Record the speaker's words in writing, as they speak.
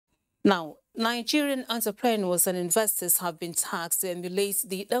Now, Nigerian entrepreneurs and investors have been tasked to emulate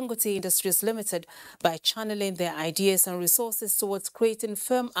the Dangote Industries Limited by channeling their ideas and resources towards creating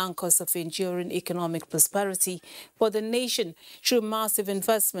firm anchors of enduring economic prosperity for the nation through massive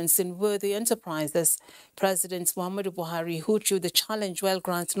investments in worthy enterprises. President Muhammadu Buhari, who threw the challenge while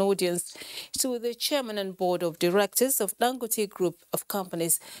granting audience to the chairman and board of directors of Dangote Group of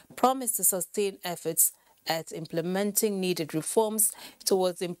Companies, promised to sustain efforts at implementing needed reforms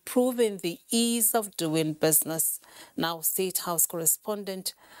towards improving the ease of doing business. Now, State House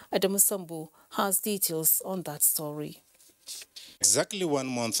correspondent Adamu Sambu has details on that story. Exactly 1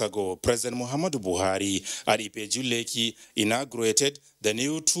 month ago, President Muhammadu Buhari at Ipeju inaugurated the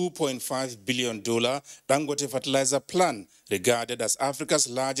new $2.5 billion Dangote fertilizer plant, regarded as Africa's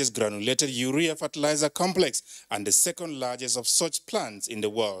largest granulated urea fertilizer complex and the second largest of such plants in the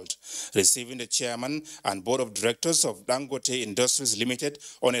world. Receiving the chairman and board of directors of Dangote Industries Limited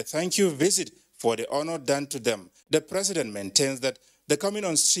on a thank you visit for the honor done to them, the president maintains that the coming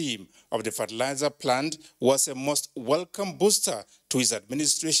on stream of the fertilizer plant was a most welcome booster to his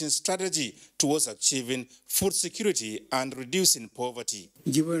administration's strategy towards achieving food security and reducing poverty.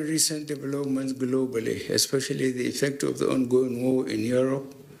 Given recent developments globally, especially the effect of the ongoing war in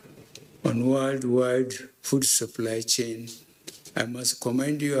Europe on worldwide food supply chain, I must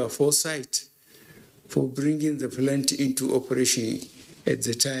commend your foresight for bringing the plant into operation at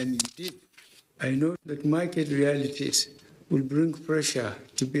the time you did. I know that market realities will bring pressure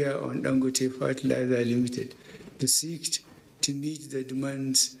to bear on Dangote Fertilizer Limited to seek to meet the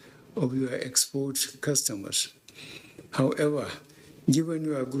demands of your export customers. However, given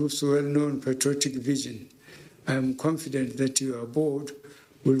your group's well-known patriotic vision, I am confident that your board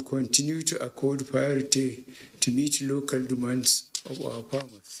will continue to accord priority to meet local demands of our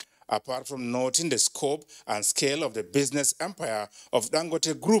farmers. Apart from noting the scope and scale of the business empire of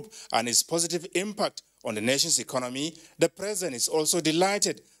Dangote Group and its positive impact on the nation's economy, the president is also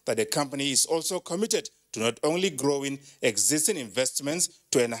delighted that the company is also committed to not only growing existing investments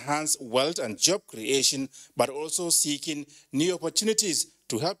to enhance wealth and job creation, but also seeking new opportunities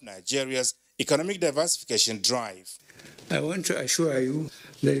to help Nigeria's economic diversification drive. I want to assure you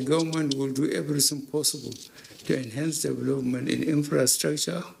that the government will do everything possible to enhance development in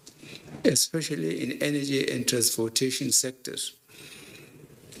infrastructure, especially in energy and transportation sectors.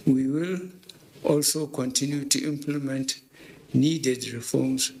 We will also continue to implement needed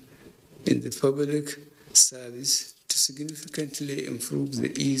reforms in the public service to significantly improve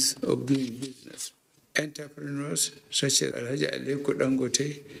the ease of doing business. Entrepreneurs such as Alhaji Aliko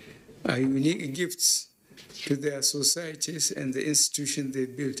Dangote are unique gifts to their societies and the institutions they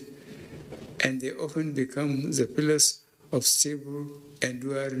build, and they often become the pillars of stable,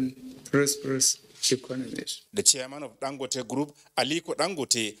 enduring, prosperous economies. The chairman of Dangote Group, Aliko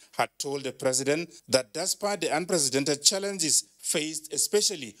Dangote, had told the president that despite the unprecedented challenges faced,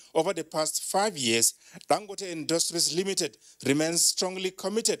 especially over the past 5 years, Dangote Industries Limited remains strongly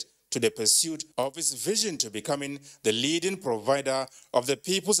committed to the pursuit of its vision to becoming the leading provider of the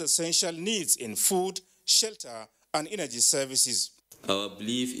people's essential needs in food, shelter, and energy services. Our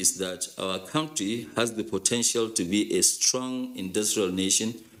belief is that our country has the potential to be a strong industrial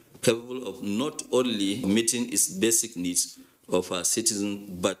nation capable of not only meeting its basic needs of our citizens,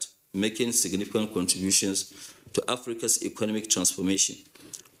 but making significant contributions to Africa's economic transformation.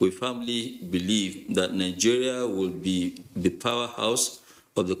 We firmly believe that Nigeria will be the powerhouse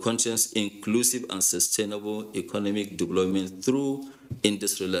of the continent's inclusive and sustainable economic development through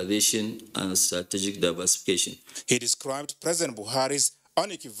industrialization and strategic diversification. He described President Buhari's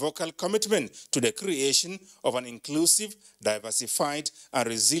unequivocal commitment to the creation of an inclusive, diversified, and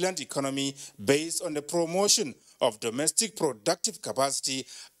resilient economy based on the promotion of domestic productive capacity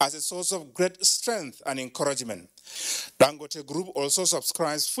as a source of great strength and encouragement. Dangote Group also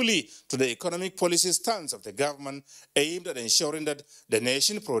subscribes fully to the economic policy stance of the government aimed at ensuring that the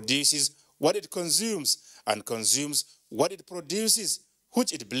nation produces what it consumes and consumes what it produces,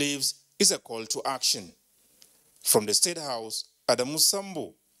 which it believes is a call to action. From the State House, Adamu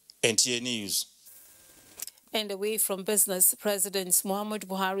Sambu, NTA News. And away from business, President Muhammadu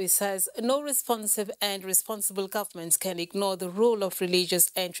Buhari says no responsive and responsible government can ignore the role of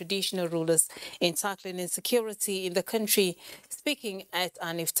religious and traditional rulers in tackling insecurity in the country. Speaking at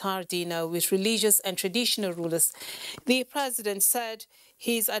an iftar dinner with religious and traditional rulers, the president said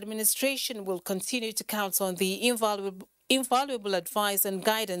his administration will continue to count on the invaluable advice and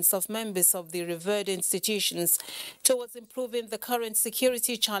guidance of members of the revered institutions towards improving the current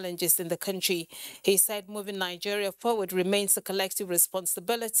security challenges in the country. He said moving Nigeria forward remains a collective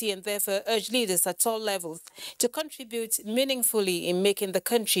responsibility and therefore urged leaders at all levels to contribute meaningfully in making the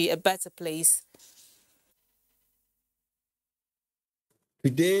country a better place.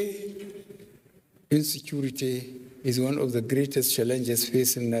 Today, insecurity is one of the greatest challenges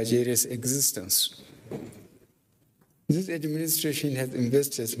facing Nigeria's existence. This administration has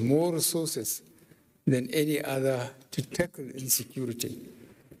invested more resources than any other to tackle insecurity.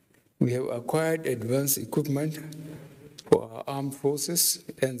 We have acquired advanced equipment for our armed forces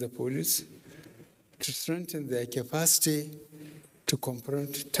and the police to strengthen their capacity to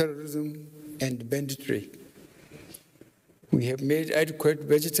confront terrorism and banditry. We have made adequate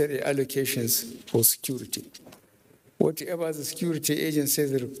budgetary allocations for security. Whatever the security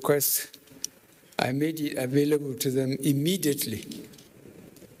agencies request, I made it available to them immediately.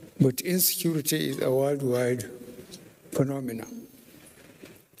 But insecurity is a worldwide phenomenon.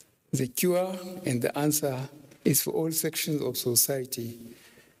 The cure and the answer is for all sections of society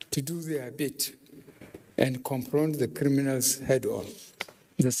to do their bit and confront the criminals head-on.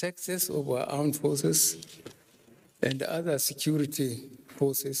 The success of our armed forces and other security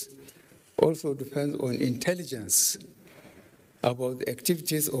forces also depends on intelligence about the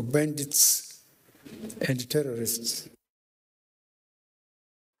activities of bandits and terrorists.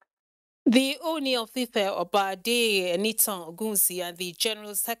 The Oni of Ife, Obade Niton Ogunsi, and the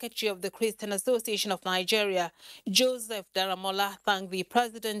General Secretary of the Christian Association of Nigeria, Joseph Daramola, thanked the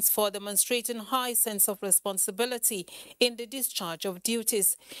presidents for demonstrating high sense of responsibility in the discharge of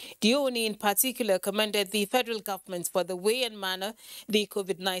duties. The Oni in particular commended the federal government for the way and manner the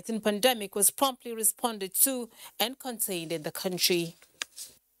COVID-19 pandemic was promptly responded to and contained in the country.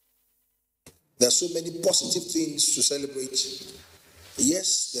 There are so many positive things to celebrate.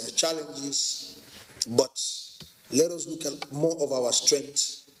 Yes, there are challenges, but let us look at more of our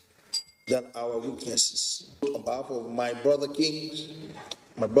strengths than our weaknesses. On behalf of my brother kings,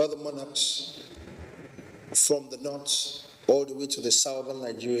 my brother monarchs, from the north all the way to the southern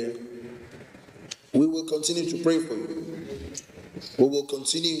Nigeria, we will continue to pray for you. We will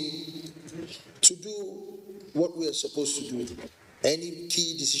continue to do what we are supposed to do. Any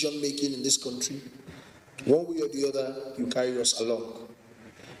key decision making in this country, one way or the other, you carry us along.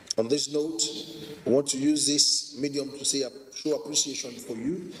 On this note, I want to use this medium to say show appreciation for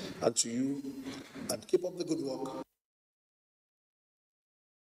you and to you, and keep up the good work.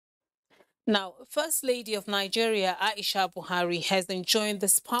 Now, First Lady of Nigeria, Aisha Buhari, has enjoined the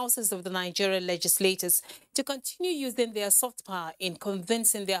spouses of the Nigerian legislators to continue using their soft power in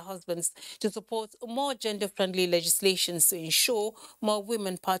convincing their husbands to support more gender-friendly legislations to ensure more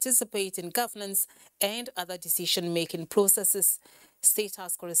women participate in governance and other decision-making processes. State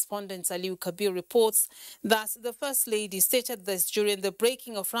House correspondent Aliu Kabir reports that the First Lady stated this during the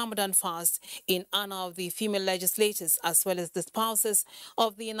breaking of Ramadan fast in honor of the female legislators as well as the spouses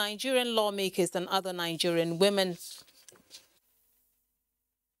of the Nigerian lawmakers and other Nigerian women.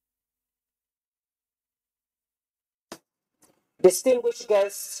 Distinguished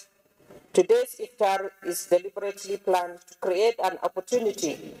guests, today's iftar is deliberately planned to create an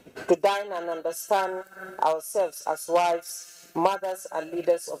opportunity to dine and understand ourselves as wives, mothers, and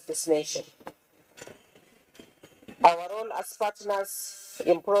leaders of this nation. Our role as partners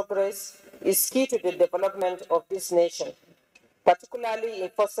in progress is key to the development of this nation, particularly in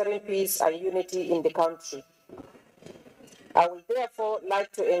fostering peace and unity in the country. I would therefore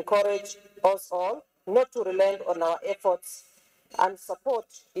like to encourage us all not to relent on our efforts and support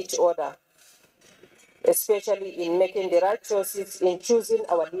each other, especially in making the right choices in choosing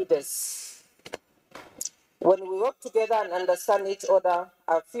our leaders. When we work together and understand each other,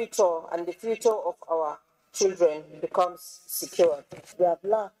 our future and the future of our children becomes secure. We have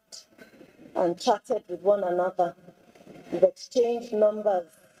laughed and chatted with one another. We've exchanged numbers.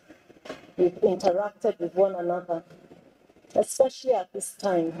 We've interacted with one another, especially at this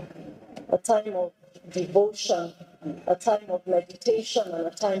time, a time of devotion, a time of meditation, and a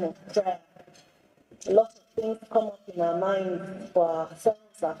time of prayer. A lot of things come up in our minds for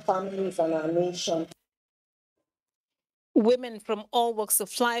ourselves, our families, and our nation. Women from all walks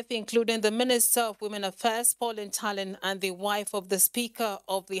of life, including the Minister of Women Affairs, Pauline Tallen, and the wife of the Speaker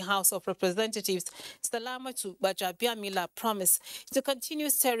of the House of Representatives, Salamatu Gbajabiamila, promise to continue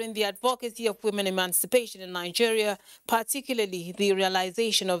steering the advocacy of women emancipation in Nigeria, particularly the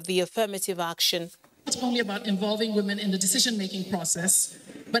realization of the affirmative action. Not only about involving women in the decision-making process,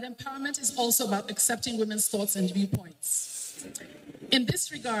 but empowerment is also about accepting women's thoughts and viewpoints. In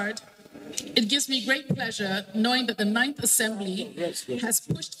this regard, It gives me great pleasure knowing that the 9th Assembly has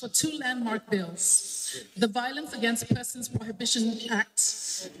pushed for 2 landmark bills, the Violence Against Persons Prohibition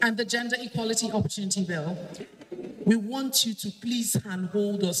Act and the Gender Equality Opportunity Bill. We want you to please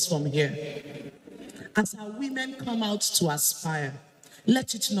handhold us from here. As our women come out to aspire,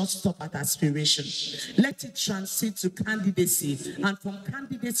 let it not stop at aspiration. Let it transit to candidacy, and from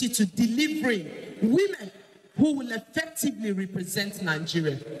candidacy to delivering women who will effectively represent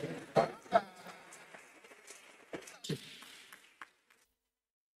Nigeria.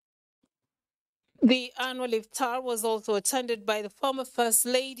 The annual iftar was also attended by the former First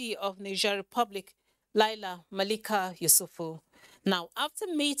Lady of Niger Republic, Laila Malika Yusufu. Now, after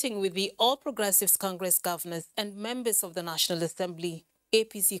meeting with the All Progressives Congress governors and members of the National Assembly,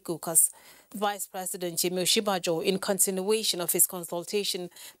 APC caucus, Vice President Jimmy Oshibajo, in continuation of his consultation,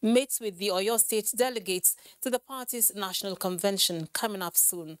 meets with the Oyo State delegates to the party's national convention coming up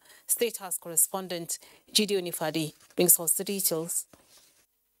soon. State House correspondent Gideon Ifadi brings us the details.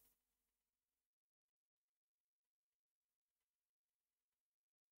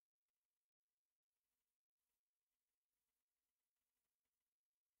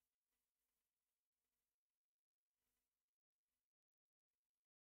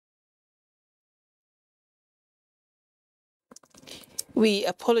 We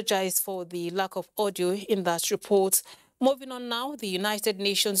apologize for the lack of audio in that report. Moving on now, the United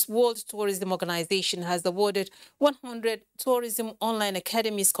Nations World Tourism Organization has awarded 100 Tourism Online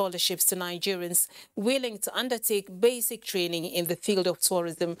Academy scholarships to Nigerians willing to undertake basic training in the field of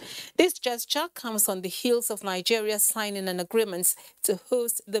tourism. This gesture comes on the heels of Nigeria signing an agreement to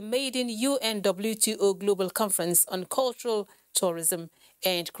host the maiden UN WTO Global Conference on Cultural Tourism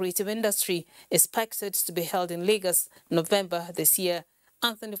and Creative Industry, expected to be held in Lagos, November this year.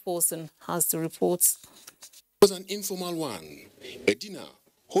 Anthony Forson has the reports. It was an informal one, a dinner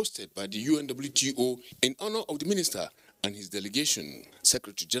hosted by the UNWTO in honor of the minister and his delegation.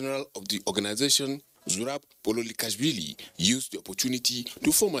 Secretary General of the organization, Zurab Pololikashvili, used the opportunity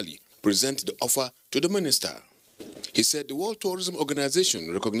to formally present the offer to the minister. He said the World Tourism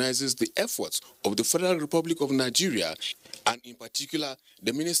Organization recognizes the efforts of the Federal Republic of Nigeria and in particular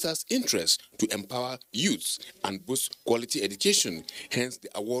the minister's interest to empower youths and boost quality education, hence the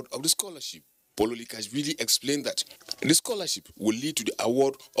award of the scholarship. Pololikashvili explained that the scholarship will lead to the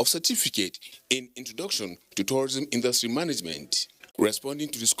award of certificate in Introduction to Tourism Industry Management. Responding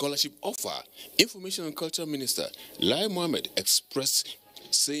to the scholarship offer, Information and Culture Minister Lai Mohammed expressed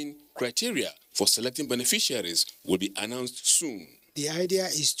saying criteria for selecting beneficiaries will be announced soon. The idea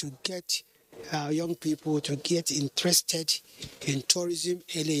is to get young people to get interested in tourism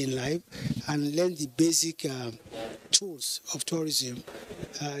early in life and learn the basic tools of tourism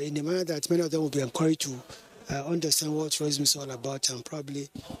in a manner that many of them will be encouraged to understand what tourism is all about and probably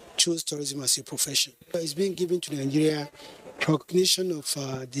choose tourism as a profession. It's being given to Nigeria recognition of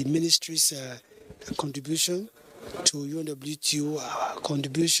the ministry's contribution to UNWTO, our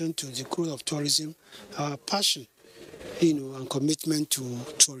contribution to the growth of tourism, our passion, and commitment to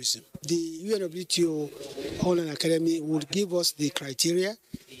tourism. The UNWTO Online Academy will give us the criteria,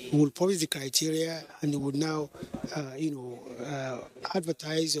 will publish the criteria, and will now,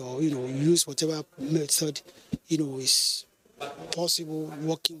 advertise or use whatever method is possible,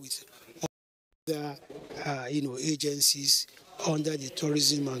 working with other agencies under the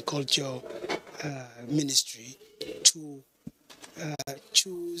Tourism and Culture Ministry to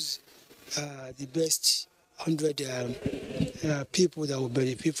choose the best 100 people that will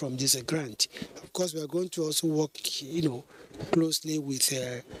benefit from this grant. Of course, we are going to also work, closely with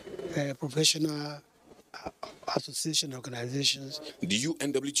professional association organizations. The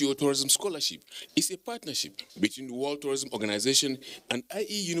UNWTO Tourism Scholarship is a partnership between the World Tourism Organization and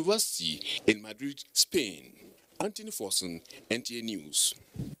IE University in Madrid, Spain. Anthony Forson, NTA News.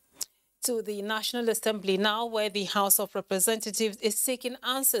 To the National Assembly now, where the House of Representatives is seeking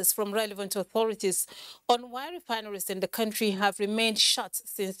answers from relevant authorities on why refineries in the country have remained shut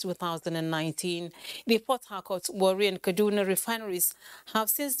since 2019. The Port Harcourt, Warri and Kaduna refineries have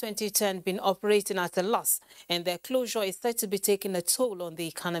since 2010 been operating at a loss, and their closure is said to be taking a toll on the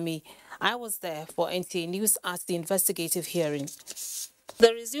economy. I was there for NTA News at the investigative hearing.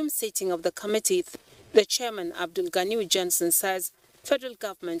 The resumed sitting of the committee, the chairman, Abdul Ganiu Johnson, says federal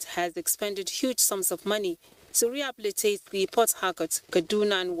government has expended huge sums of money to rehabilitate the Port Harcourt,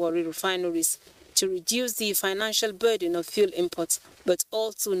 Kaduna and Warri refineries to reduce the financial burden of fuel imports, but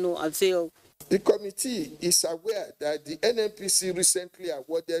all to no avail. The committee is aware that the NNPC recently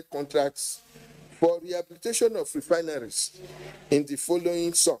awarded contracts for rehabilitation of refineries in the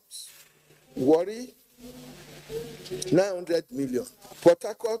following sums. Warri, 900 million. Port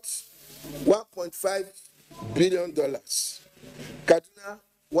Harcourt, $1.5 billion. Kaduna,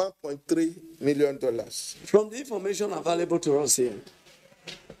 $1.3 million. From the information available to us here,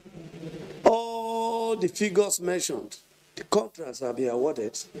 all the figures mentioned, the contracts have been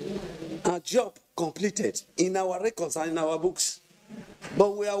awarded, a job completed in our records and in our books.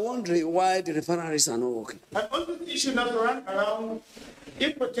 But we are wondering why the refineries are not working. And also the issue not run around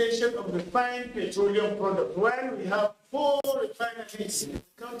importation of refined petroleum products, while we have 4 refineries in the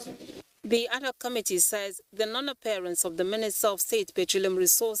country. The ad hoc committee says the non-appearance of the Minister of State Petroleum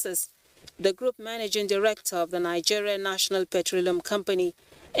Resources, the Group Managing Director of the Nigerian National Petroleum Company,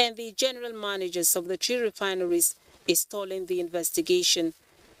 and the general managers of the 3 refineries is stalling the investigation.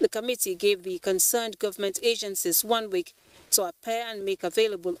 The committee gave the concerned government agencies 1 week to appear and make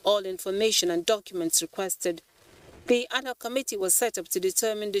available all information and documents requested. The ad hoc committee was set up to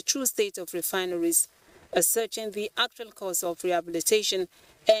determine the true state of refineries, ascertain the actual cause of rehabilitation,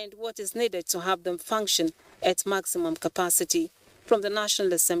 and what is needed to have them function at maximum capacity. From the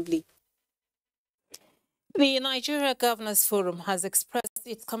National Assembly. The Nigeria Governors Forum has expressed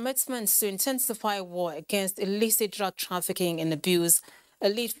its commitment to intensify war against illicit drug trafficking and abuse, a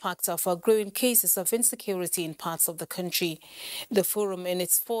lead factor for growing cases of insecurity in parts of the country. The forum, in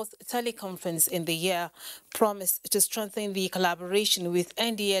its 4th teleconference in the year, promised to strengthen the collaboration with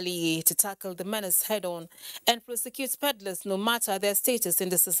NDLEA to tackle the menace head-on and prosecute peddlers no matter their status in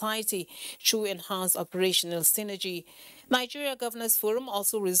the society through enhanced operational synergy. Nigeria Governors Forum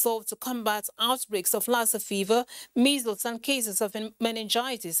also resolved to combat outbreaks of Lassa fever, measles and cases of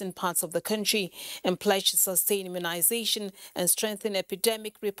meningitis in parts of the country and pledged to sustain immunization and strengthen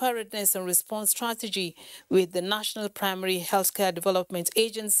epidemic preparedness and response strategy with the National Primary Healthcare Development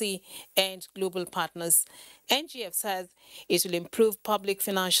Agency and global partners. NGF says it will improve public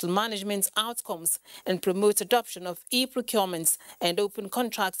financial management outcomes and promote adoption of e-procurements and open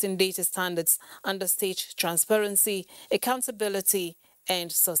contracting data standards under state transparency, accountability,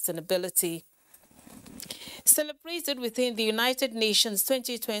 and sustainability. Celebrated within the United Nations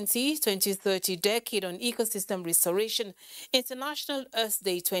 2020-2030 Decade on Ecosystem Restoration, International Earth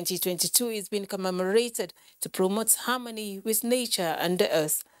Day 2022 is being commemorated to promote harmony with nature and the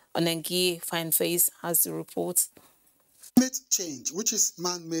earth. Onengie Fineface has the report. Climate change, which is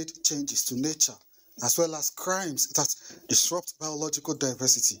man-made changes to nature, as well as crimes that disrupt biological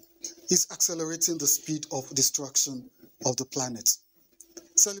diversity, is accelerating the speed of destruction of the planet.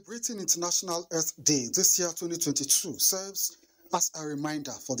 Celebrating International Earth Day this year, 2022, serves as a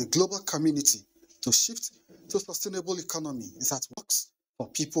reminder for the global community to shift to a sustainable economy that works for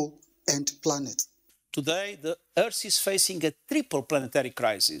people and planet. Today, the Earth is facing a triple planetary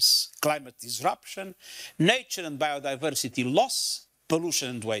crisis: climate disruption, nature and biodiversity loss, pollution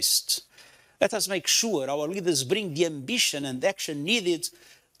and waste. Let us make sure our leaders bring the ambition and action needed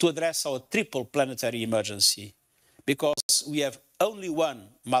to address our triple planetary emergency. Because we have only one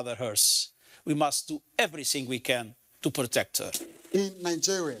Mother Earth, we must do everything we can to protect her. In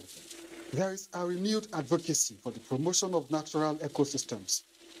Nigeria, there is a renewed advocacy for the promotion of natural ecosystems,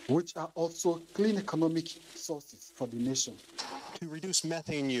 which are also clean economic sources for the nation. To reduce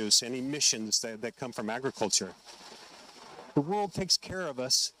methane use and emissions that come from agriculture. The world takes care of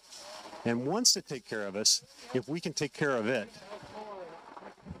us and wants to take care of us if we can take care of it.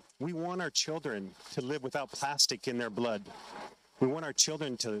 We want our children to live without plastic in their blood. We want our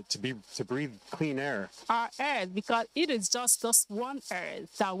children to breathe clean air. Our earth, because it is just this one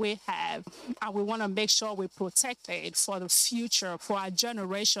earth that we have, and we want to make sure we protect it for the future, for our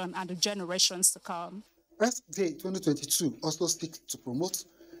generation and the generations to come. Earth Day 2022 also seeks to promote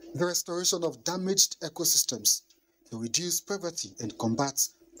the restoration of damaged ecosystems to reduce poverty and combat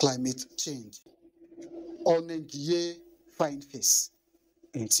climate change. Onengie Fineface,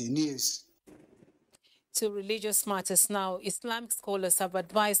 NT News. To religious matters now, Islamic scholars have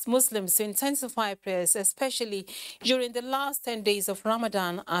advised Muslims to intensify prayers, especially during the last 10 days of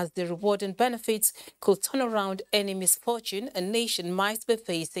Ramadan, as the reward and benefits could turn around any misfortune a nation might be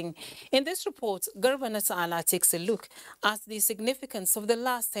facing. In this report, Governor Ta'ala takes a look at the significance of the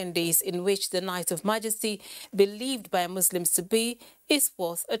last 10 days, in which the Night of Majesty, believed by Muslims to be, is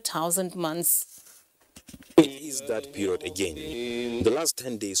worth 1,000 months. It is that period again. The last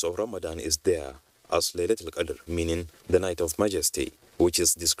 10 days of Ramadan is there as Laylatul Qadr, meaning the Night of Majesty, which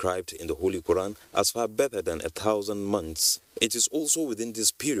is described in the Holy Quran as far better than 1,000 months. It is also within this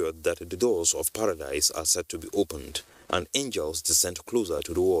period that the doors of paradise are said to be opened, and angels descend closer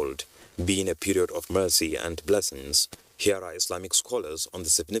to the world, being a period of mercy and blessings. Here are Islamic scholars on the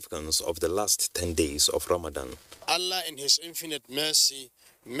significance of the last 10 days of Ramadan. Allah in His infinite mercy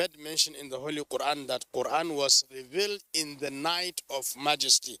made mention in the Holy Quran that Quran was revealed in the night of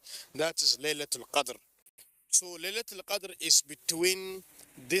majesty. That is Laylatul Qadr. So Laylatul Qadr is between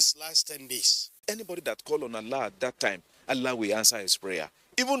these last 10 days. Anybody that call on Allah at that time, Allah will answer his prayer.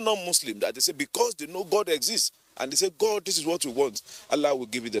 Even non-Muslim, that they say because they know God exists, and they say, God, this is what we want, Allah will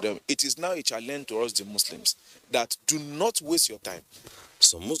give it to them. It is now a challenge to us, the Muslims, that do not waste your time.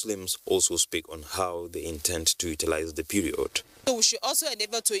 Some Muslims also speak on how they intend to utilize the period. So we should also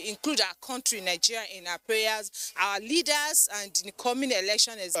endeavor to include our country, Nigeria, in our prayers, our leaders, and in the coming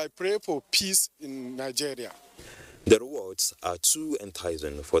election. I pray for peace in Nigeria. The rewards are too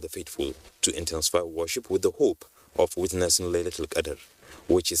enticing for the faithful to intensify worship with the hope of witnessing Laylatul Qadr,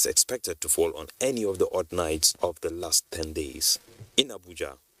 which is expected to fall on any of the odd nights of the last 10 days. In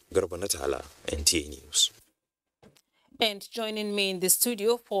Abuja, Garba Natala, NTA News. And joining me in the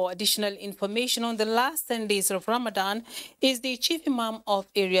studio for additional information on the last 10 days of Ramadan is the Chief Imam of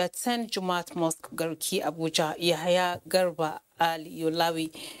Area 10 Jumat Mosque, Garki, Abuja, Yahya Garba Ali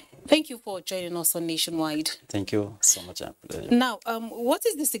Yolawi. Thank you for joining us on Nationwide. Thank you so much. Now, what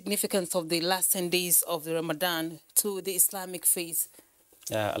is the significance of the last 10 days of the Ramadan to the Islamic faith?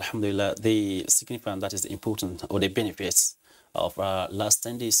 Alhamdulillah, the significance, that is the important or the benefits of last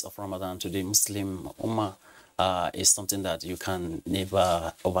 10 days of Ramadan to the Muslim Ummah is something that you can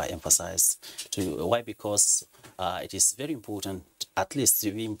never overemphasize. Why? Because it is very important, at least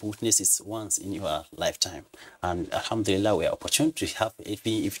to be witness it once in your lifetime. And alhamdulillah, we are opportunity to have it,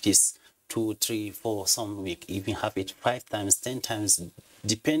 if it is 2, 3, 4, some week, even have it 5 times, 10 times,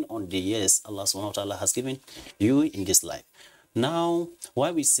 depend on the years Allah subhanahu wa ta'ala has given you in this life. Now,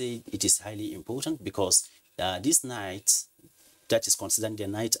 why we say it is highly important? Because this night, that is considered the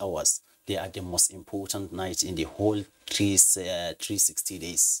night hours, they are the most important nights in the whole 360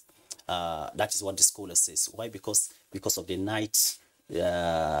 days. That is what the scholar says. Why? Because of the night,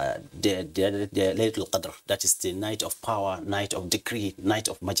 the Laylatul Qadr, that is the night of power, night of decree, night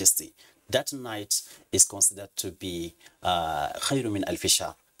of majesty. That night is considered to be khayru min alfi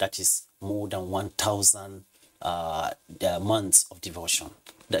shahr, that is more than 1,000 months of devotion,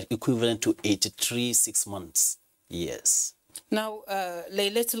 that equivalent to 83 6 months. Yes. Now,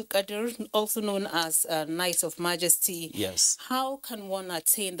 Laylatul Qadr, also known as Night of Majesty. Yes. How can one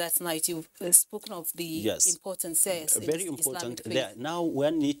attain that night? You've spoken of the importance. Yes, very important. Now,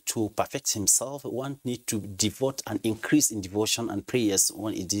 one need to perfect himself. One need to devote and increase in devotion and prayers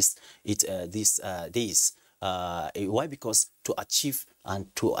when it is these days. Why? Because to achieve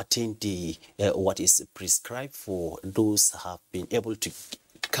and to attain the what is prescribed for those who have been able to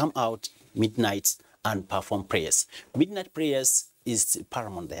come out midnight and perform prayers. Midnight prayers is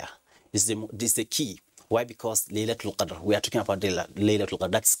paramount there. This is the key. Why? Because Laylatul Qadr, we are talking about Laylatul Qadr,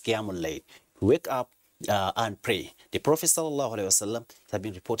 that's Qiyamul Layl. Wake up and pray. The Prophet sallallahu alaihi wasallam has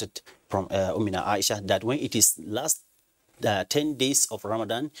been reported from Ummina Aisha that when it is last 10 days of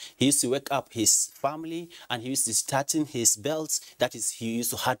Ramadan, he used to wake up his family and he used to starting his belts. That is, he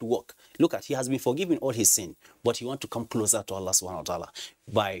used to hard work. Look at, he has been forgiven all his sin, but he want to come closer to Allah subhanahu wa ta'ala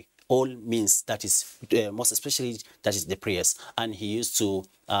by all means, that is most especially that is the prayers, and he used to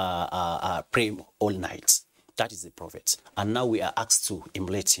pray all night. That is the Prophet, and now we are asked to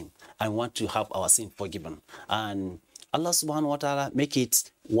emulate him and want to have our sin forgiven, and Allah subhanahu wa ta'ala make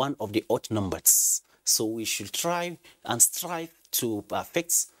it one of the odd numbers. So we should try and strive to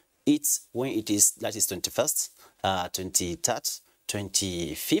perfect it when it is, that is 21st, 23rd,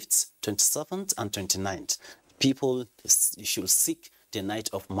 25th, 27th, and 29th. People should seek the night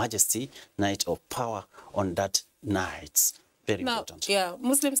of majesty, night of power on that night. Very important. Yeah,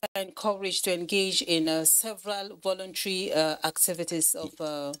 Muslims are encouraged to engage in several voluntary activities of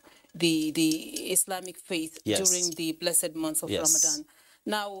the Islamic faith during the blessed months of Ramadan.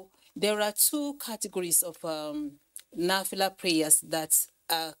 Now, there are 2 categories of nafila prayers that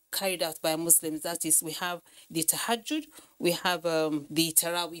are carried out by Muslims. That is, we have the tahajjud, we have the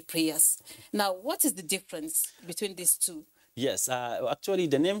tarawih prayers. Now, what is the difference between these 2? Yes, actually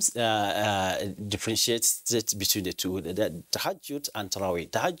the names differentiate between the 2, the tahajjud and tarawih.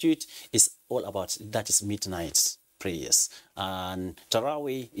 Tahajjud is all about, that is midnight prayers, and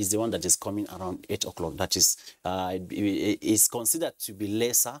tarawih is the one that is coming around 8 o'clock. That is considered to be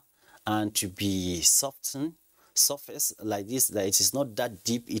lesser and to be surface like this, that it is not that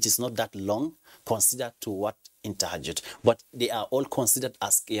deep, it is not that long, considered to what in tahajjud, but they are all considered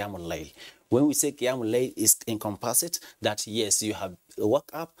as qiyamul layl. When we say qiyamul layl, is encompasses that yes, you have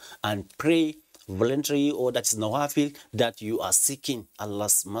woke up and pray voluntary, or that is nawafil, that you are seeking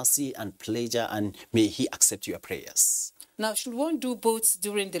Allah's mercy and pleasure, and may He accept your prayers. Now, should one do both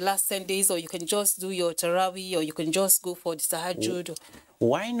during the last 10 days, or you can just do your Taraweeh, or you can just go for the Tahajjud?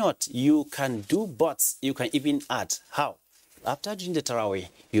 Why not? You can do both. You can even add. How? After doing the Taraweeh,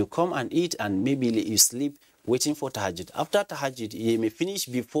 you come and eat and maybe you sleep waiting for Tahajjud. After Tahajjud, you may finish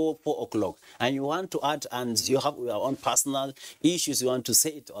before 4 o'clock and you want to add and you have your own personal issues you want to say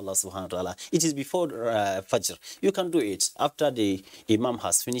it to Allah subhanahu wa ta'ala. It is before Fajr. You can do it. After the Imam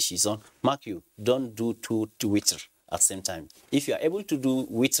has finished his own, mark you, don't do two witr at the same time. If you are able to do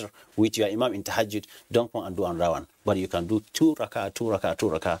witr with your Imam in Tahajjud, don't come and do another one. But you can do 2 rakah, 2 rakah, 2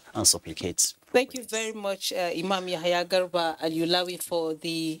 rakah and supplicate. Thank you very much, Imam Yahya Garba Al-Yulawi, for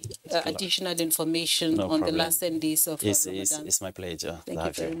the additional information on the last 10 days of Ramadan. It's my pleasure. Thank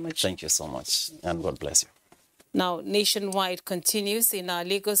you very much. Thank you so much, and God bless you. Now, Nationwide continues in our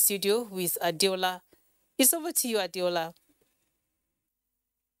Lagos studio with Adeola. It's over to you, Adeola.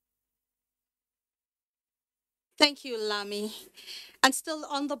 Thank you, Lami. And still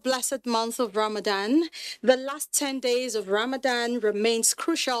on the blessed month of Ramadan, the last 10 days of Ramadan remains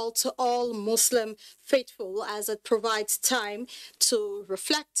crucial to all Muslim faithful as it provides time to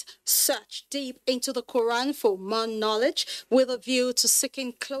reflect, search deep into the Quran for more knowledge with a view to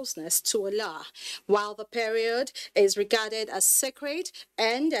seeking closeness to Allah. While the period is regarded as sacred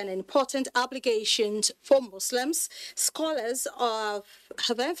and an important obligation for Muslims, scholars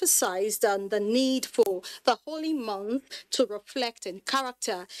have emphasized on the need for the holy month to reflect in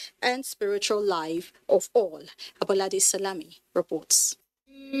character and spiritual life of all. Abolade Salami reports.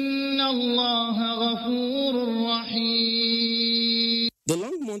 The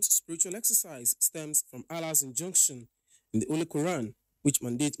long month spiritual exercise stems from Allah's injunction in the Holy Quran, which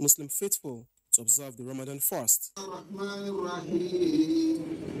mandates Muslim faithful to observe the Ramadan fast.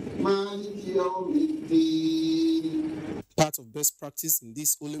 Part of best practice in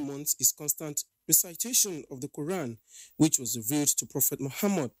this holy month is constant recitation of the Quran, which was revealed to Prophet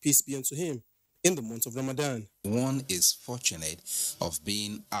Muhammad, peace be unto him, in the month of Ramadan. One is fortunate of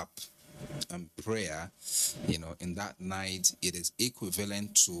being up and prayer, in that night. It is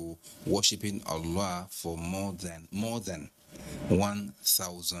equivalent to worshiping Allah for more than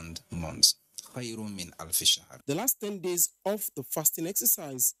 1,000 months. The last 10 days of the fasting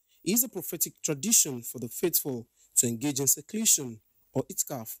exercise is a prophetic tradition for the faithful to engage in seclusion or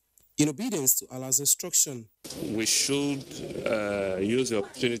itikaf in obedience to Allah's instruction. We should use the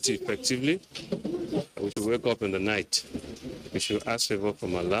opportunity effectively. We should wake up in the night. We should ask favor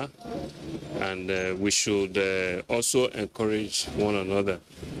from Allah, and we should also encourage one another,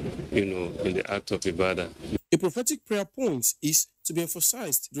 in the act of ibadah. A prophetic prayer point is to be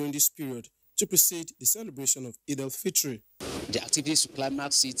emphasized during this period to precede the celebration of Eid al-Fitr. The activities to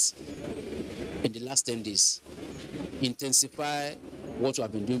climax it in the last 10 days. Intensify what we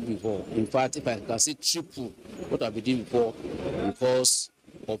have been doing before. In fact, if I can say triple what I've been doing before, because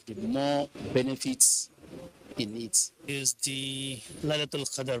of the more benefits in it. Is the Laylatul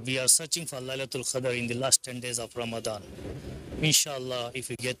Qadr. We are searching for Laylatul Qadr in the last 10 days of Ramadan. Inshallah, if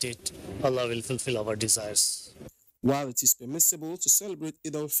we get it, Allah will fulfill our desires. While it is permissible to celebrate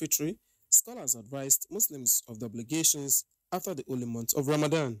Eid al-Fitr, scholars advised Muslims of the obligations after the holy month of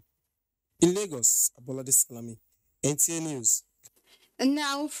Ramadan. In Lagos, Abolade Salami, NTA News. And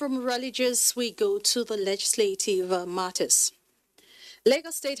now from religious, we go to the legislative matters.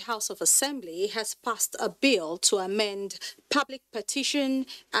 Lagos State House of Assembly has passed a bill to amend Public Petition,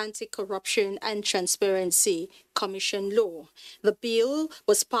 Anti-Corruption and Transparency Commission law. The bill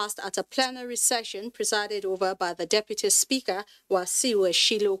was passed at a plenary session presided over by the Deputy Speaker, Wasiwe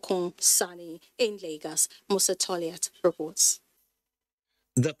Shilokun Sani, in Lagos. Musa Toliat reports.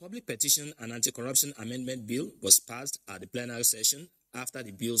 The Public Petition and Anti-Corruption Amendment Bill was passed at the plenary session after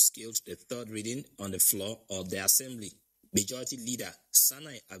the bill scaled the third reading on the floor of the Assembly. Majority Leader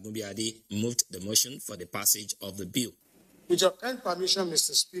Sanai Agumbiade moved the motion for the passage of the bill. With your kind permission,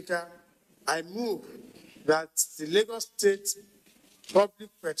 Mr. Speaker, I move that the Lagos State Public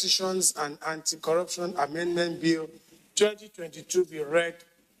Petitions and Anti-Corruption Amendment Bill 2022 be read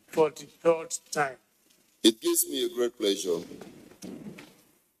for the third time. It gives me a great pleasure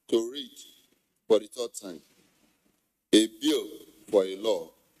to read for the third time a bill for a law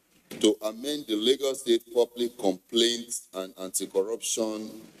to amend the Lagos State Public Complaints and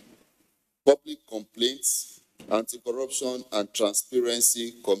Anti-Corruption and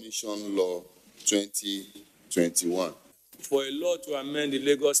Transparency Commission Law 2021. For a law to amend the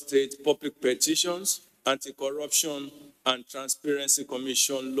Lagos State Public Petitions, Anti-Corruption and Transparency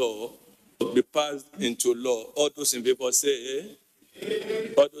Commission Law to be passed into law. All those in favor say aye.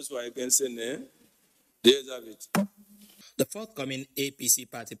 All those who are against say nay. They have it. The forthcoming APC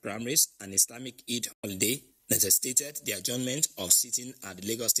party primaries and Islamic Eid holiday necessitated the adjournment of sitting at the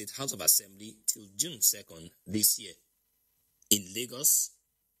Lagos State House of Assembly till June 2nd this year. In Lagos,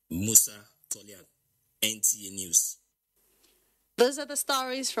 Musa Tolian, NTA News. Those are the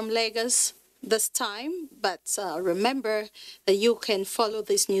stories from Lagos this time, but remember that you can follow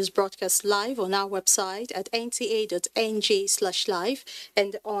this news broadcast live on our website at nta.ng/live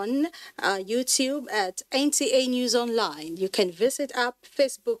and on YouTube at NTA News Online. You can visit our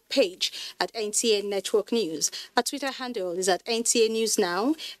Facebook page at NTA Network News. Our Twitter handle is at NTA News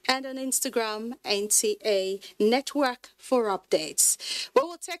Now, and on Instagram, NTA Network for updates. We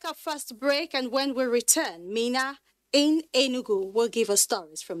will take our first break, and when we return, Mina in Enugu will give us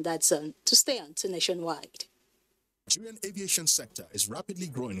stories from that zone. To stay on to Nationwide. Nigerian aviation sector is rapidly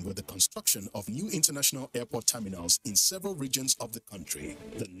growing with the construction of new international airport terminals in several regions of the country.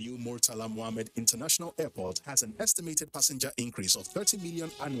 The new Murtala Mohammed International Airport has an estimated passenger increase of 30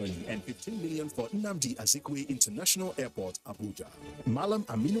 million annually and 15 million for Nnamdi Azikiwe International Airport, Abuja. Malam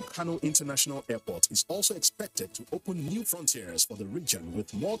Aminu Kano International Airport is also expected to open new frontiers for the region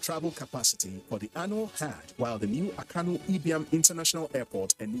with more travel capacity for the annual Hajj, while the new Akanu Ibiam International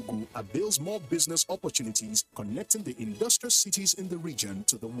Airport, Enugu, avails more business opportunities connecting the industrial cities in the region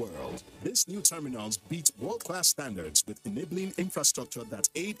to the world. These new terminals beat world-class standards with enabling infrastructure that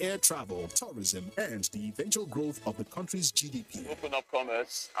aid air travel, tourism, and the eventual growth of the country's GDP. Open up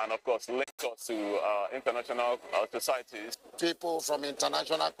commerce and, of course, link us to international societies. People from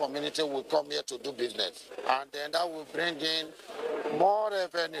international community will come here to do business, and then that will bring in more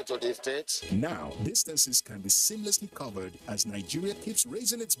revenue to the state. Now, distances can be seamlessly covered as Nigeria keeps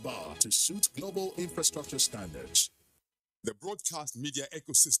raising its bar to suit global infrastructure standards. The broadcast media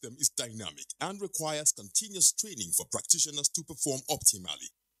ecosystem is dynamic and requires continuous training for practitioners to perform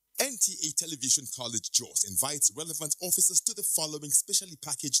optimally. NTA Television College Jos invites relevant officers to the following specially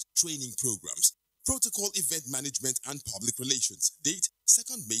packaged training programs: Protocol Event Management and Public Relations, date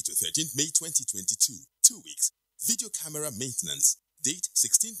 2nd May to 13th May 2022, 2 weeks. Video Camera Maintenance, date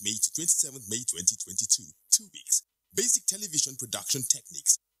 16th May to 27th May 2022, 2 weeks. Basic Television Production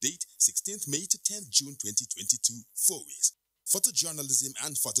Techniques, date 16th May to 10th June 2022, 4 weeks. Photojournalism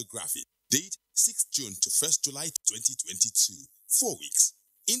and Photography, date 6th June to 1st July 2022, 4 weeks.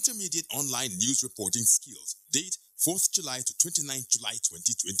 Intermediate Online News Reporting Skills, date 4th July to 29th July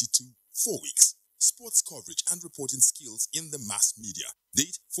 2022, 4 weeks. Sports Coverage and Reporting Skills in the Mass Media,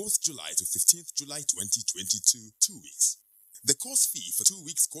 date 4th July to 15th July 2022, 2 weeks. The course fee for 2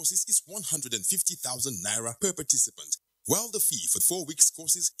 weeks courses is 150,000 naira per participant, while the fee for 4 weeks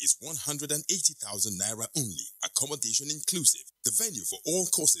courses is 180,000 naira only, accommodation inclusive. The venue for all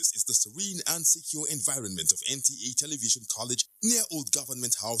courses is the serene and secure environment of NTA Television College near Old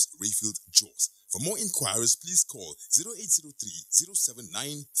Government House, Rayfield, Jos. For more inquiries, please call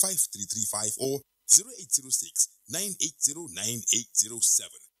 0803-079-5335 or 0806-980-9807.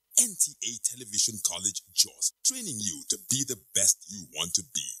 NTA Television College, Jos, training you to be the best you want to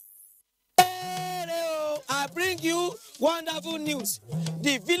be. I bring you wonderful news.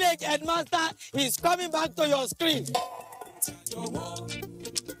 The village headmaster is coming back to your screen. I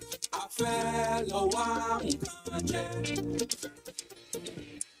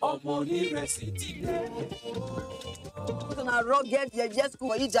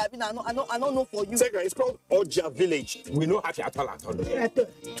don't know for you. Second, it's called Oja Village. We know how to at all.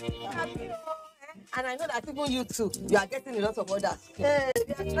 And I know that even you too, you are getting a lot of orders.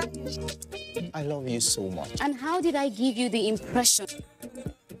 I love you so much. And how did I give you the impression?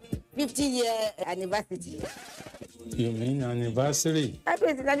 15-year anniversary. You mean anniversary? I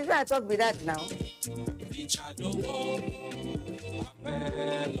talk with that now.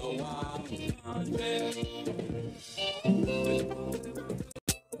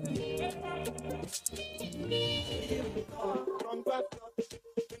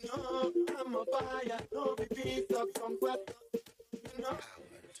 I'm a fire, no be beat up from powered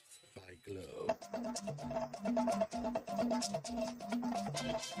by Glow.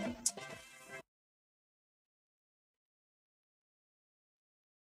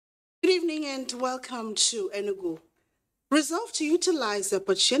 Good evening and welcome to Enugu. Resolved to utilize the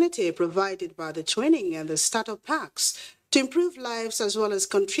opportunity provided by the training and the startup packs to improve lives as well as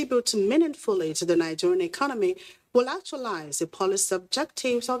contribute meaningfully to the Nigerian economy, will actualize the policy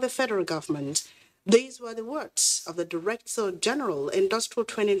objectives of the federal government. These were the words of the Director General Industrial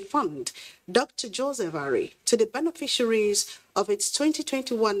Training Fund, Dr. Joseph Ari, to the beneficiaries of its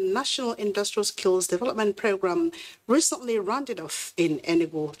 2021 National Industrial Skills Development Program recently rounded off in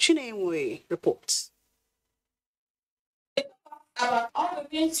Enugu. Chinenwe reports. About all the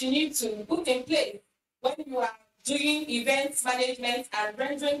things you need to put in place when you are doing events management, and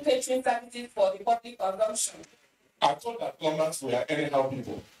rendering catering services for the public consumption. I thought that plumbers were anyhow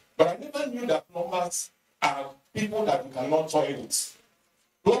people, but I never knew that plumbers are people that you cannot toy with.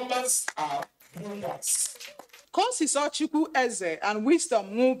 Plumbers are builders. Konsisochukwu Eze and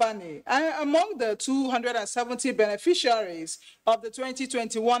Wisdom Mubani are among the 270 beneficiaries of the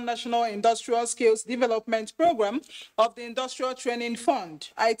 2021 National Industrial Skills Development Program of the Industrial Training Fund,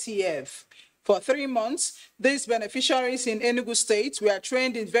 ITF. For 3 months, these beneficiaries in Enugu State were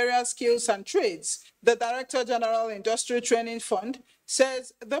trained in various skills and trades. The Director General Industrial Training Fund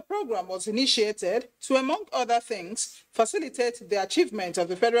says the program was initiated to, among other things, facilitate the achievement of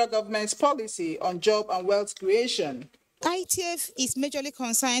the federal government's policy on job and wealth creation. ITF is majorly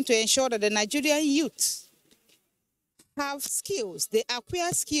concerned to ensure that the Nigerian youth have skills, they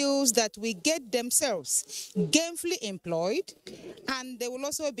acquire skills that will get themselves gainfully employed, and they will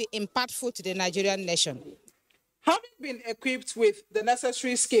also be impactful to the Nigerian nation. Having been equipped with the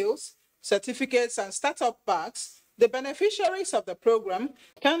necessary skills, certificates, and startup packs, the beneficiaries of the program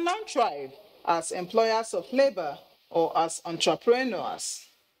can now thrive as employers of labor or as entrepreneurs.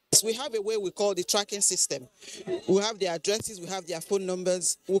 We have a way we call the tracking system. We have their addresses, we have their phone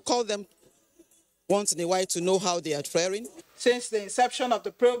numbers. We call them once in a while to know how they are faring. Since the inception of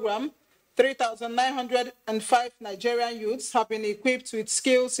the program, 3,905 Nigerian youths have been equipped with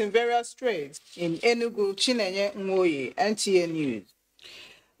skills in various trades. In Enugu, Chinenye Nwoye, NTA News.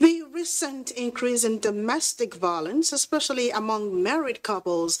 The recent increase in domestic violence, especially among married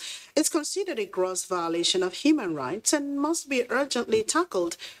couples, is considered a gross violation of human rights and must be urgently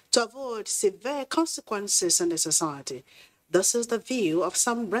tackled to avoid severe consequences in the society. This is the view of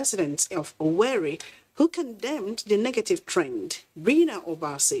some residents of Owerri who condemned the negative trend. Rina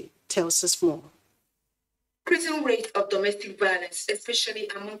Obasi tells us more. Increasing rate of domestic violence, especially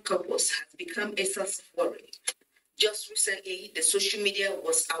among couples, has become a source of worry. Just recently, the social media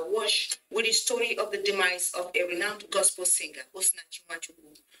was awash with the story of the demise of a renowned gospel singer, Hosna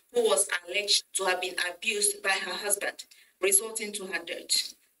Chumachukwu, who was alleged to have been abused by her husband, resulting to her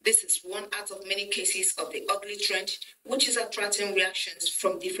death. This is one out of many cases of the ugly trend, which is attracting reactions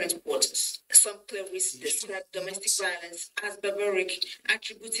from different quarters. Some clerics describe domestic violence as barbaric,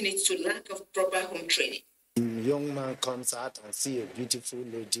 attributing it to lack of proper home training. Young man comes out and see a beautiful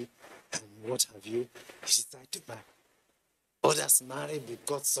lady and what have you, he decides to marry. Others marry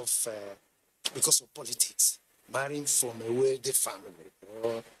because of politics, marrying from a wealthy family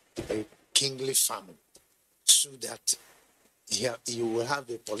or a kingly family, so that you will have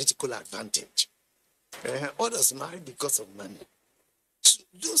a political advantage. Others marry because of money. So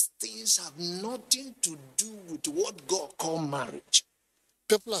those things have nothing to do with what God called marriage.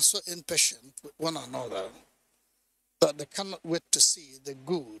 People are so impatient with one another that they cannot wait to see the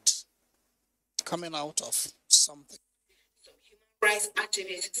good coming out of something. Some human rights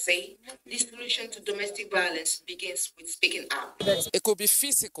activists say the solution to domestic violence begins with speaking up. It could be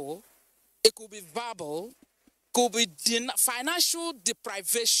physical, it could be verbal, could be financial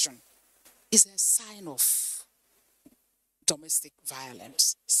deprivation. Is a sign of domestic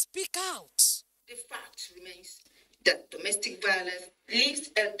violence. Speak out. The fact remains that domestic violence leaves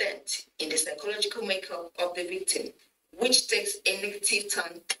a dent in the psychological makeup of the victim, which takes a negative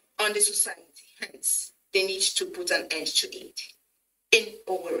turn on the society. Hence, they need to put an end to it. In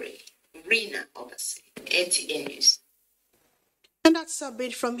Owerri, Rina Obasi, NTA News. And that's a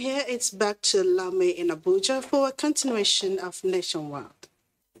bit from here. It's back to Lame in Abuja for a continuation of Nationwide.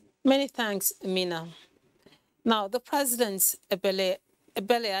 Many thanks, Mina. Now, the President's Ebele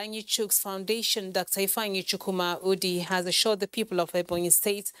Anyichuk's Foundation, Dr. Ifeanyi Chukwuma Udi, has assured the people of Ebonyi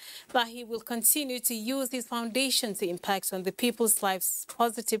State that he will continue to use his foundation to impact on the people's lives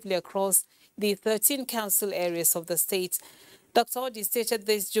positively across the 13 council areas of the state. Dr. Odi stated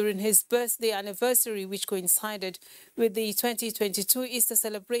this during his birthday anniversary, which coincided with the 2022 Easter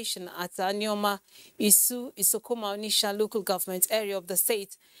celebration at the Anioma Isokoma Onisha local government area of the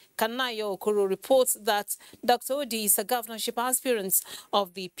state. Kanayo Okoro reports that Dr. Odi is a governorship aspirant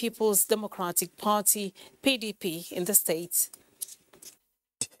of the People's Democratic Party, PDP, in the state.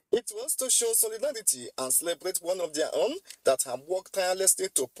 It was to show solidarity and celebrate one of their own that have worked tirelessly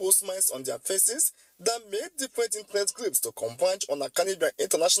to put smiles on their faces that made different interest groups to converge on Akanibia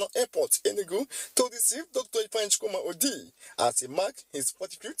International Airport, Enugu, to receive Dr. Ifeanyi Chukwuma Odi as he marked his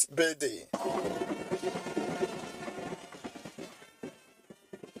 45th birthday.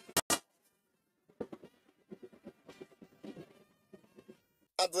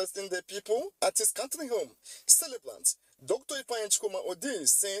 Addressing the people at his country home, celebrants Dr. Ifeanyi Chukwuma Odi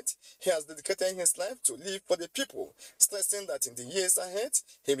said he has dedicated his life to live for the people, stressing that in the years ahead,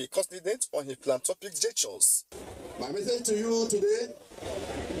 he will be confident on his philanthropic gestures. My message to you today,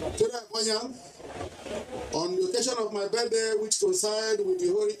 on the occasion of my birthday, which coincides with the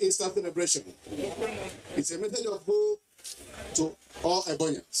Holy Easter celebration, it's a message of hope to all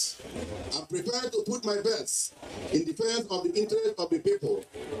Ebonians. I'm prepared to put my best in defense of the interest of the people,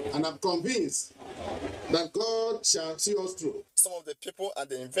 and I'm convinced that God shall see us through. Some of the people at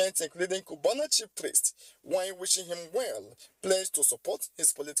the event, including Cubana chief priest, while wishing him well, pledged to support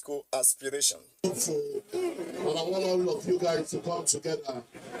his political aspiration. And I want all of you guys to come together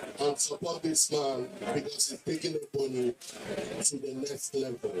and support this man because he's taking Ebonyi to the next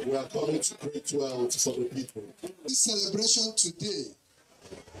level. We are coming to create wealth for the people. This celebration today,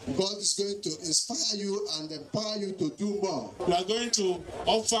 God is going to inspire you and empower you to do more. We are going to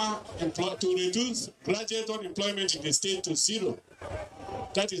offer to reduce graduate unemployment in the state to 0.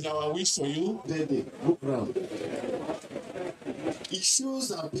 That is our wish for you. Look around. It shows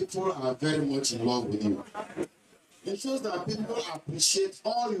that people are very much in love with you. It shows that people appreciate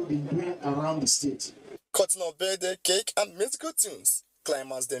all you've been doing around the state. Cutting of birthday cake and musical tunes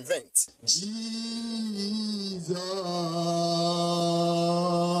climax the event. Jesus.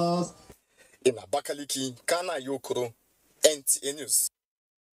 In Abakaliki, Kana Yokoro, NTA News.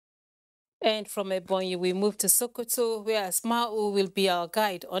 And from Ebonyi, we move to Sokoto, where Asma'u will be our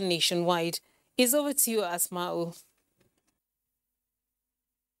guide on Nationwide. It's over to you, Asma'u.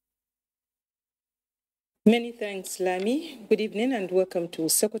 Many thanks, Lami. Good evening and welcome to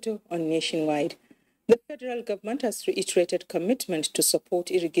Sokoto on Nationwide. The federal government has reiterated commitment to support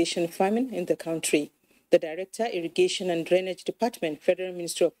irrigation farming in the country. The Director, Irrigation and Drainage Department, Federal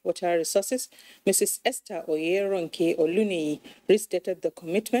Ministry of Water Resources, Mrs. Esther Oyeronke Oluneyi, restated the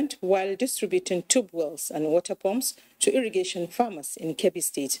commitment while distributing tube wells and water pumps to irrigation farmers in Kebbi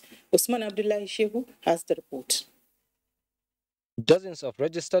State. Usman Abdullahi Shehu has the report. Dozens of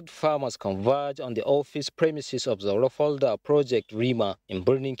registered farmers converge on the office premises of the Rofalda Project RIMA in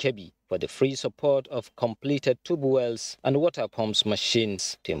Burning Kebbi for the free support of completed tube wells and water pumps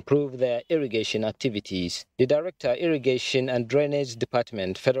machines to improve their irrigation activities. The Director, Irrigation and Drainage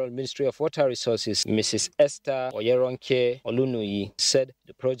Department, Federal Ministry of Water Resources, Mrs. Esther Oyeronke Oluneyi, said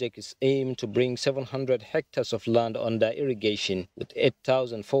the project is aimed to bring 700 hectares of land under irrigation, with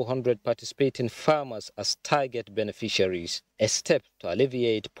 8,400 participating farmers as target beneficiaries, a step to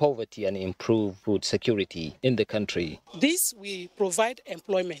alleviate poverty and improve food security in the country. This will provide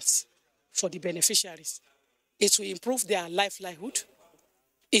employment for the beneficiaries. It will improve their livelihood.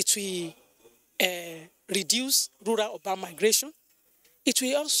 It will reduce rural-urban migration. It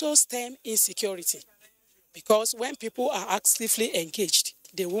will also stem insecurity, because when people are actively engaged,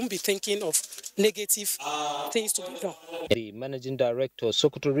 they won't be thinking of negative things to be done. The Managing Director,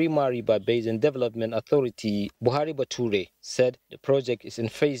 Sokoto Rima River Basin Development Authority, Buhari Bature, said the project is in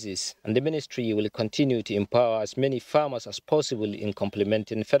phases and the ministry will continue to empower as many farmers as possible in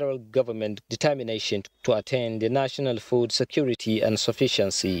complementing federal government determination to attain the national food security and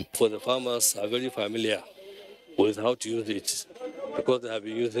sufficiency. For the farmers are very familiar with how to use it because they have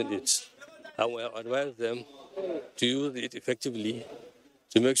been using it, and we have advised them to use it effectively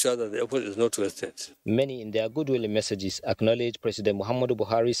to make sure that the effort is not wasted. Many in their goodwill messages acknowledge President Muhammadu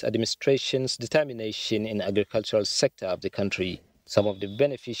Buhari's administration's determination in the agricultural sector of the country. Some of the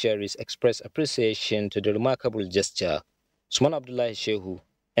beneficiaries express appreciation to the remarkable gesture. Usman Abdullahi Shehu,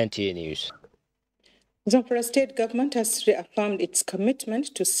 NTA News. Zamfara State Government has reaffirmed its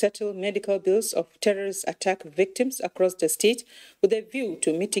commitment to settle medical bills of terrorist attack victims across the state with a view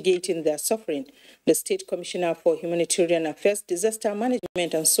to mitigating their suffering. The State Commissioner for Humanitarian Affairs, Disaster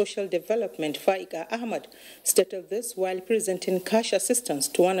Management and Social Development, Faiqa Ahmad, stated this while presenting cash assistance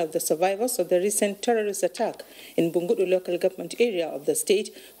to one of the survivors of the recent terrorist attack in Bungudu local government area of the state,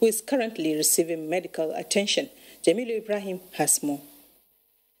 who is currently receiving medical attention. Jamilu Ibrahim has more.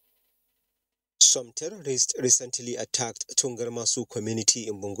 Some terrorists recently attacked Tungarmasu community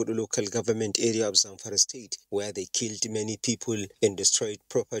in Bungudu local government area of Zamfara state, where they killed many people and destroyed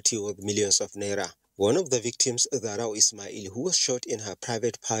property worth millions of naira. One of the victims, Darau Ismail, who was shot in her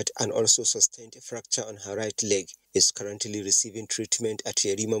private part and also sustained a fracture on her right leg, is currently receiving treatment at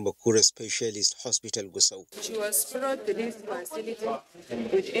Yerima Bakura Specialist Hospital, Gusau. She was brought to this facility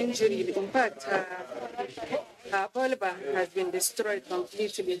with injury. In fact, her vulva has been destroyed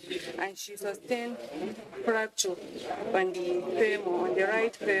completely, and she sustained fracture on the femur, on the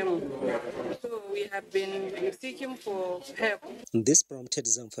right femur. So we have been seeking for help. This prompted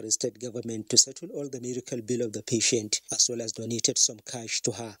Zamfara state government to settle all the medical bill of the patient, as well as donated some cash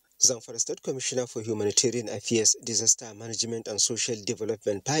to her. Zamfara State Commissioner for Humanitarian Affairs, Disaster Management and Social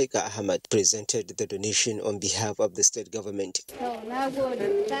Development, Paika Ahmad, presented the donation on behalf of the state government.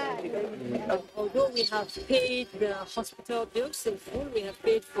 Although we have paid the hospital bills in full, we have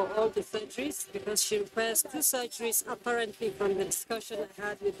paid for all the surgeries because she requires 2 surgeries apparently from the discussion I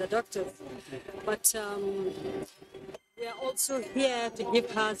had with the doctors. But we are also here to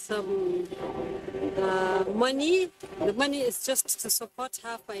give her some money. The money is just to support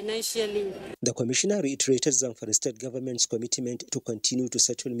her financially. The commissioner reiterated Zamfara state government's commitment to continue to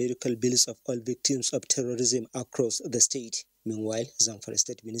settle medical bills of all victims of terrorism across the state. Meanwhile, Zamfara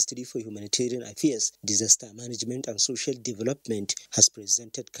State Ministry for Humanitarian Affairs, Disaster Management and Social Development has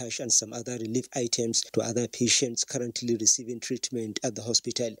presented cash and some other relief items to other patients currently receiving treatment at the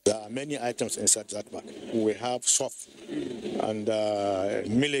hospital. There are many items inside that bag. We have soap and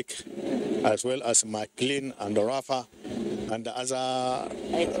milk, as well as Maclean and Rafa and other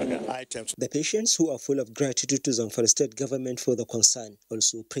items. The patients, who are full of gratitude to Zamfara State government for the concern,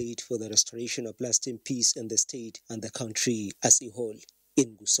 also prayed for the restoration of lasting peace in the state and the country as a whole.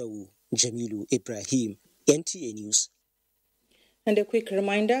 In Gusau, Jamilu Ibrahim, NTA News. And a quick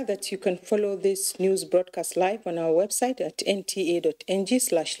reminder that you can follow this news broadcast live on our website at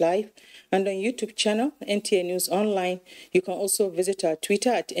nta.ng/live and on YouTube channel, NTA News Online. You can also visit our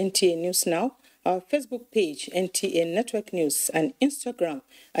Twitter at NTA News Now, our Facebook page, NTA Network News, and Instagram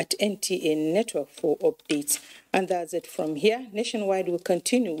at NTA Network for updates. And that's it from here. Nationwide will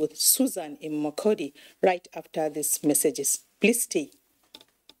continue with Susan in Makodi right after these messages. Please stay.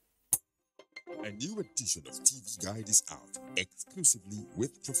 A new edition of TV Guide is out, exclusively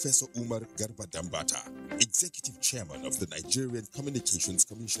with Professor Umar Garba Dambata, Executive Chairman of the Nigerian Communications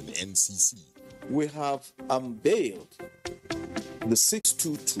Commission, NCC. We have unveiled the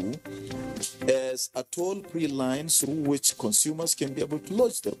 622 as a toll-free line through which consumers can be able to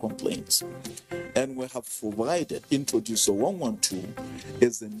lodge their complaints. And we have introduced the 112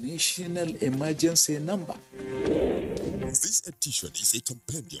 as a national emergency number. This edition is a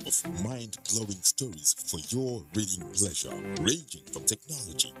compendium of mind-blowing stories for your reading pleasure, ranging from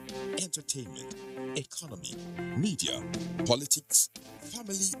technology, entertainment, economy, media, politics,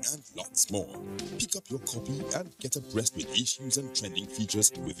 family, and lots more. Pick up your copy and get abreast with issues and trending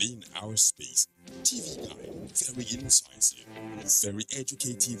features within our space. TV Guide, very incisive, very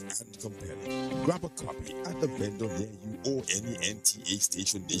educative and compelling. Grab a copy at the vendor near you or any NTA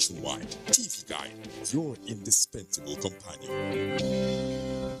station nationwide. TV Guide, your indispensable companion.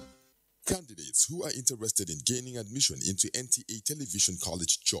 Candidates who are interested in gaining admission into NTA Television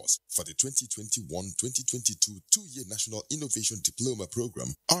College Jos for the 2021-2022 two-year National Innovation Diploma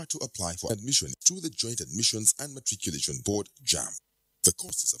Program are to apply for admission through the Joint Admissions and Matriculation Board, JAM. The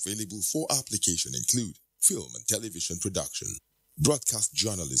courses available for application include film and television production, broadcast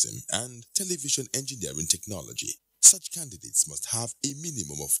journalism, and television engineering technology. Such candidates must have a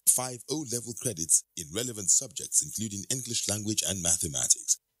minimum of 5 O-level credits in relevant subjects including English language and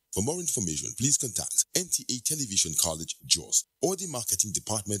mathematics. For more information, please contact NTA Television College, Jos, or the marketing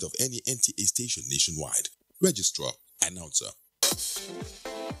department of any NTA station nationwide. Registrar, Announcer.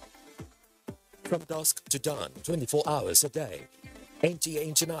 From dusk to dawn, 24 hours a day, NTA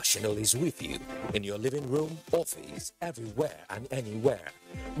International is with you in your living room, office, everywhere and anywhere.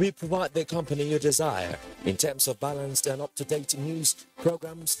 We provide the company you desire in terms of balanced and up-to-date news,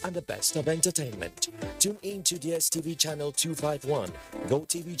 programs, and the best of entertainment. Tune in to DSTV Channel 251,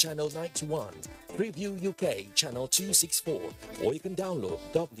 GoTV Channel 91, Preview UK Channel 264, or you can download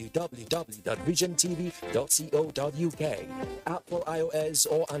www.visiontv.co.uk, app for iOS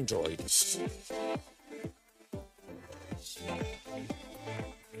or Android.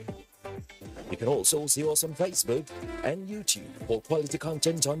 You can also see us on Facebook and YouTube for quality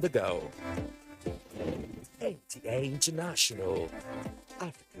content on the go. NTA International,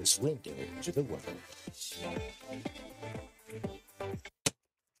 Africa's window to the world.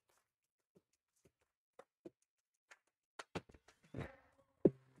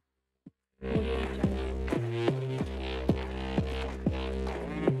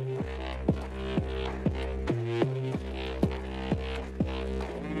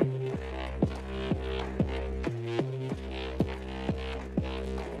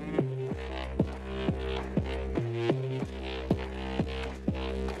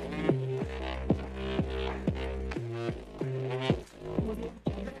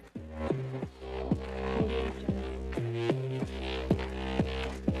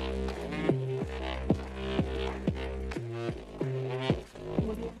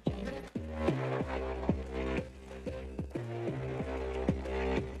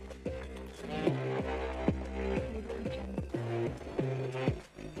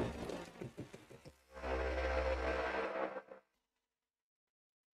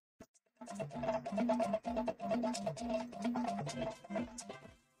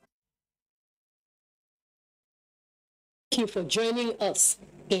 Thank you for joining us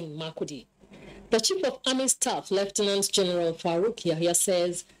in Makurdi. The Chief of Army Staff, Lieutenant General Farouk Yahya,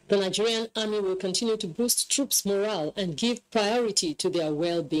 says the Nigerian Army will continue to boost troops' morale and give priority to their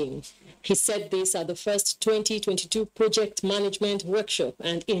well-being. He said this at the first 2022 Project Management Workshop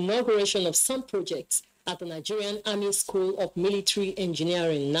and inauguration of some projects at the Nigerian Army School of Military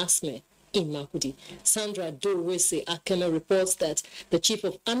Engineering, NASME, in Makurdi. Sandra Dorwese Akeme reports that the Chief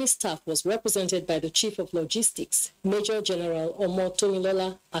of Army Staff was represented by the Chief of Logistics, Major General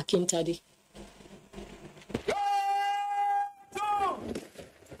Omotomilola Akintade.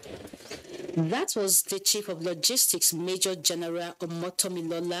 That was the Chief of Logistics, Major General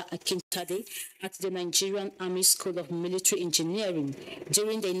Omotomilola Akintade, at the Nigerian Army School of Military Engineering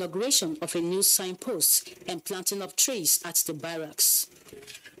during the inauguration of a new signpost and planting of trees at the barracks.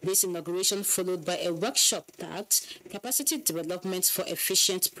 This inauguration followed by a workshop tagged Capacity Development for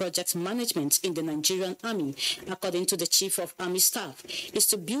Efficient Project Management in the Nigerian Army, according to the Chief of Army Staff, is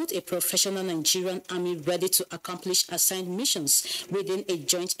to build a professional Nigerian Army ready to accomplish assigned missions within a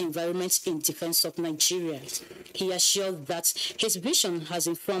joint environment in defense of Nigeria. He assured that his vision has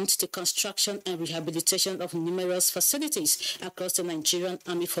informed the construction and rehabilitation of numerous facilities across the Nigerian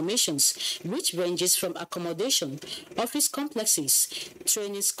Army formations, which ranges from accommodation, office complexes,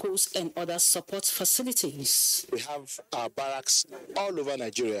 training schools, and other support facilities. We have our barracks all over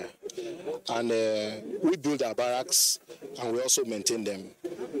Nigeria, and we build our barracks and we also maintain them.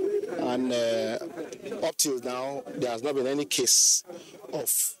 And up till now, there has not been any case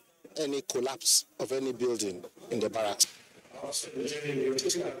of any collapse of any building in the barracks.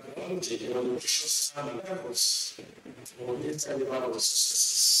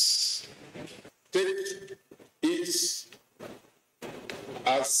 Take it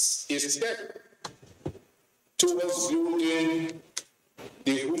as a step towards building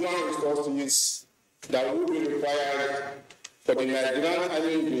the human resources that will be required for the Nigerian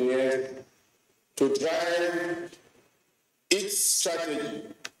Army engineers to drive its strategy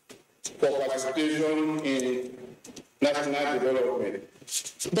for participation in national development.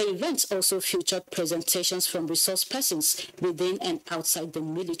 The event also featured presentations from resource persons within and outside the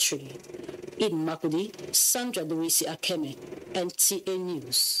military. In Makurdi, Sandra Louisi Akeme, NTA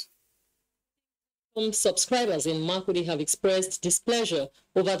News. Some subscribers in Makurdi have expressed displeasure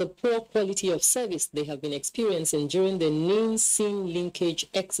over the poor quality of service they have been experiencing during the NIN-SIM linkage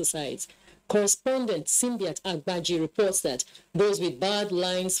exercise. Correspondent Simbiat Agbaji reports that those with bad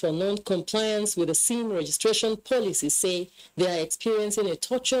lines for non-compliance with the SIM registration policy say they are experiencing a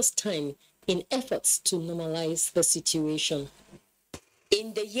tortuous time in efforts to normalize the situation.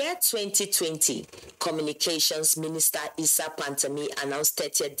 In the year 2020, Communications Minister Issa Pantami announced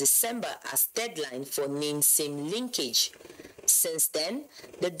 30th December as deadline for NIN-SIM linkage. Since then,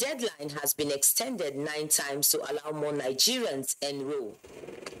 the deadline has been extended 9 times to allow more Nigerians enroll.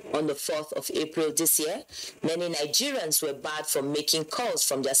 On the 4th of April this year, many Nigerians were barred from making calls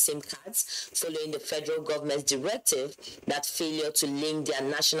from their SIM cards following the federal government's directive that failure to link their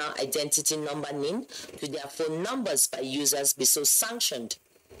national identity number NIN to their phone numbers by users be so sanctioned.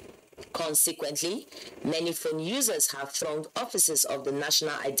 Consequently, many phone users have thronged offices of the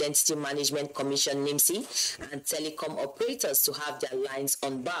National Identity Management Commission NIMC and telecom operators to have their lines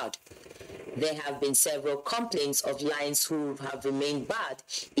unbarred. There have been several complaints of lines who have remained barred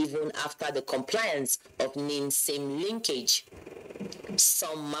even after the compliance of NIN-SIM linkage.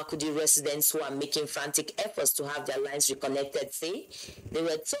 Some Makurdi residents who are making frantic efforts to have their lines reconnected say they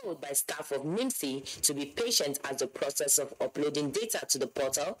were told by staff of NIMC to be patient as the process of uploading data to the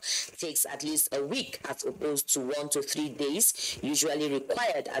portal takes at least a week as opposed to 1 to 3 days usually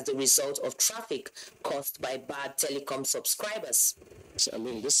required as a result of traffic caused by bad telecom subscribers. I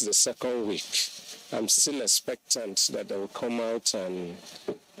mean, this is the second week. I'm still expectant that they will come out and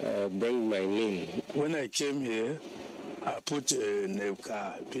bring my name. When I came here, I put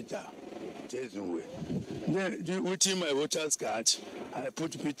Nevka Peter Tezuwe. Then within my voter's card, I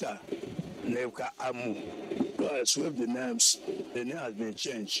put Peter Nevka Amu. So I swept the names. The name has been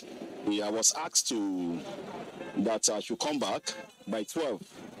changed. I was asked that I should come back by 12.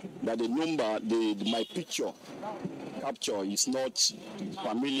 That the number, my picture capture is not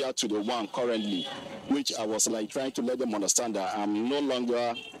familiar to the one currently, which I was like trying to let them understand that I'm no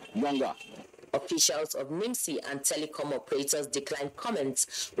longer younger. Officials of NIMC and telecom operators declined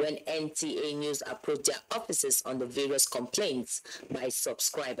comments when NTA News approached their offices on the various complaints by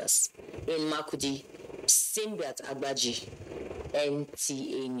subscribers. In Makurdi, Simbiat Agbaji,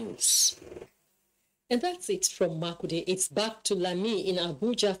 NTA News. And that's it from Makudi. It's back to Lami in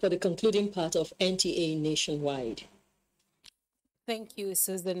Abuja for the concluding part of NTA Nationwide. Thank you,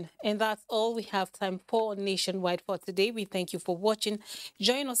 Susan. And that's all we have time for Nationwide for today. We thank you for watching.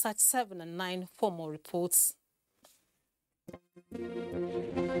 Join us at 7 and 9 for more reports.